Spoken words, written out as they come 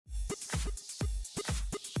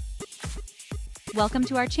Welcome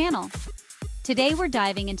to our channel. Today we're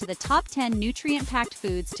diving into the top 10 nutrient-packed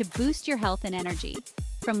foods to boost your health and energy.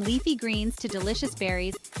 From leafy greens to delicious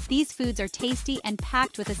berries, these foods are tasty and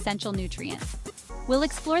packed with essential nutrients. We'll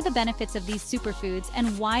explore the benefits of these superfoods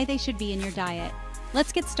and why they should be in your diet.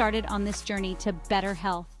 Let's get started on this journey to better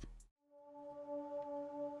health.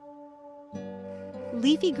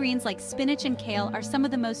 Leafy greens like spinach and kale are some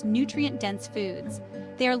of the most nutrient-dense foods.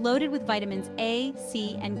 They are loaded with vitamins A,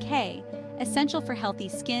 C, and K, essential for healthy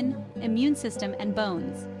skin, immune system, and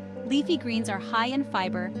bones. Leafy greens are high in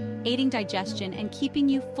fiber, aiding digestion and keeping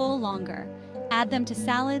you full longer. Add them to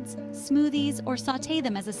salads, smoothies, or sauté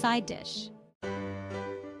them as a side dish.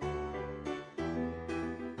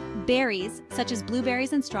 Berries, such as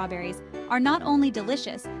blueberries and strawberries, are not only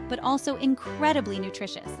delicious, but also incredibly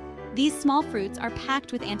nutritious. These small fruits are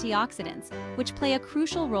packed with antioxidants, which play a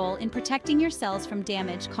crucial role in protecting your cells from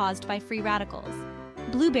damage caused by free radicals.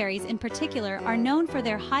 Blueberries in particular are known for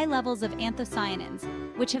their high levels of anthocyanins,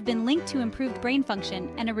 which have been linked to improved brain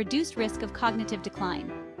function and a reduced risk of cognitive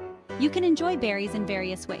decline. You can enjoy berries in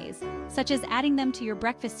various ways, such as adding them to your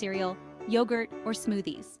breakfast cereal, yogurt, or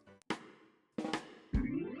smoothies.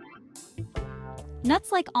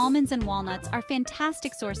 Nuts like almonds and walnuts are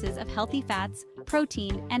fantastic sources of healthy fats,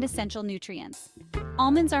 protein, and essential nutrients.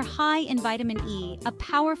 Almonds are high in vitamin E, a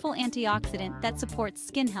powerful antioxidant that supports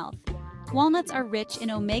skin health. Walnuts are rich in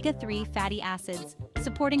omega-3 fatty acids,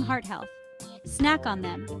 supporting heart health. Snack on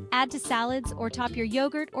them, add to salads, or top your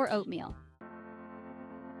yogurt or oatmeal.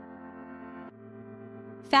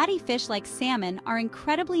 Fatty fish like salmon are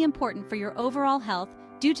incredibly important for your overall health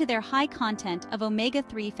due to their high content of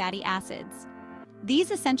omega-3 fatty acids.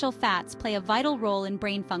 These essential fats play a vital role in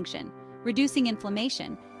brain function, reducing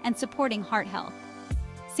inflammation, and supporting heart health.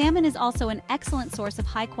 Salmon is also an excellent source of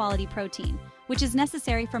high-quality protein, which is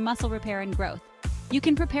necessary for muscle repair and growth. You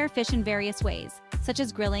can prepare fish in various ways, such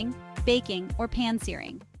as grilling, baking, or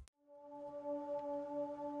pan-searing.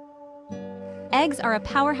 Eggs are a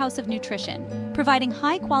powerhouse of nutrition, providing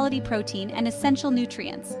high-quality protein and essential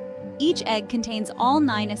nutrients. Each egg contains all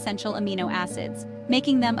 9 essential amino acids,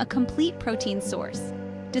 making them a complete protein source.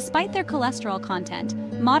 Despite their cholesterol content,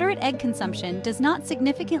 moderate egg consumption does not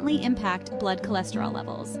significantly impact blood cholesterol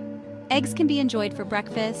levels. Eggs can be enjoyed for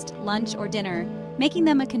breakfast, lunch, or dinner, making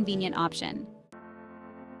them a convenient option.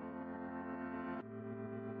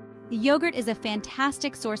 Yogurt is a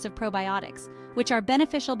fantastic source of probiotics, which are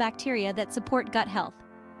beneficial bacteria that support gut health.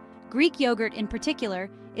 Greek yogurt in particular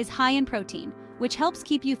is high in protein, which helps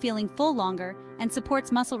keep you feeling full longer and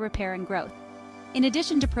supports muscle repair and growth. In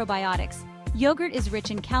addition to probiotics, yogurt is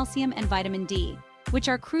rich in calcium and vitamin D, which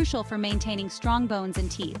are crucial for maintaining strong bones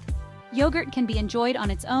and teeth. Yogurt can be enjoyed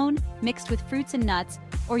on its own, mixed with fruits and nuts,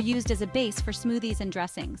 or used as a base for smoothies and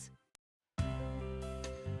dressings.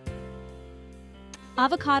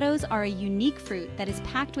 Avocados are a unique fruit that is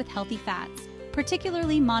packed with healthy fats,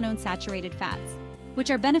 particularly monounsaturated fats, which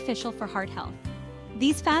are beneficial for heart health.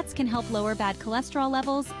 These fats can help lower bad cholesterol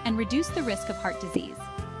levels and reduce the risk of heart disease.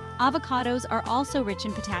 Avocados are also rich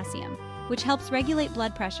in potassium, which helps regulate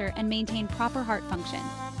blood pressure and maintain proper heart function.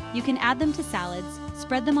 You can add them to salads,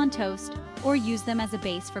 spread them on toast, or use them as a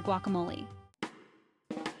base for guacamole.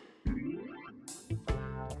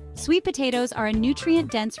 Sweet potatoes are a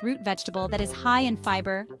nutrient-dense root vegetable that is high in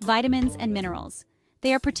fiber, vitamins, and minerals.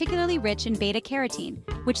 They are particularly rich in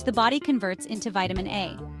beta-carotene, which the body converts into vitamin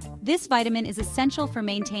A. This vitamin is essential for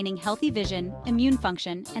maintaining healthy vision, immune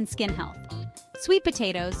function, and skin health. Sweet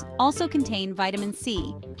potatoes also contain vitamin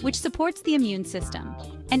C, which supports the immune system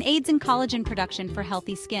and aids in collagen production for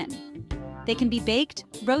healthy skin. They can be baked,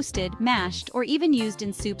 roasted, mashed, or even used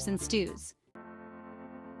in soups and stews.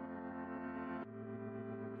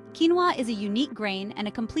 Quinoa is a unique grain and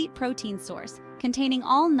a complete protein source, containing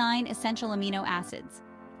all 9 essential amino acids.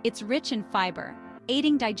 It's rich in fiber,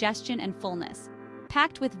 aiding digestion and fullness.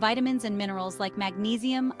 Packed with vitamins and minerals like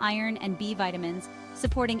magnesium, iron, and B vitamins,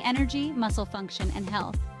 supporting energy, muscle function, and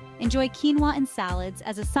health. Enjoy quinoa in salads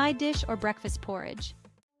as a side dish or breakfast porridge.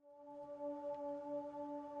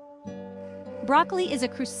 Broccoli is a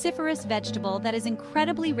cruciferous vegetable that is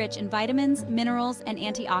incredibly rich in vitamins, minerals, and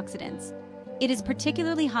antioxidants. It is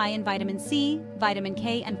particularly high in vitamin C, vitamin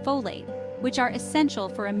K, and folate, which are essential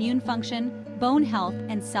for immune function, bone health,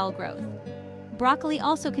 and cell growth. Broccoli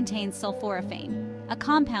also contains sulforaphane, a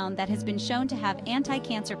compound that has been shown to have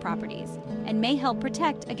anti-cancer properties and may help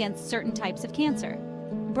protect against certain types of cancer.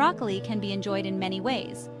 Broccoli can be enjoyed in many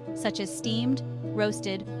ways, such as steamed,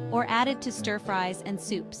 roasted, or added to stir-fries and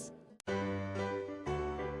soups.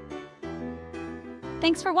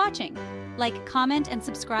 Thanks for watching. Like, comment, and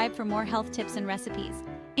subscribe for more health tips and recipes.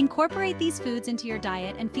 Incorporate these foods into your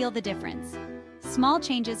diet and feel the difference. Small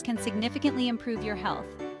changes can significantly improve your health.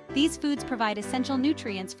 These foods provide essential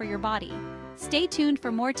nutrients for your body. Stay tuned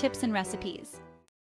for more tips and recipes.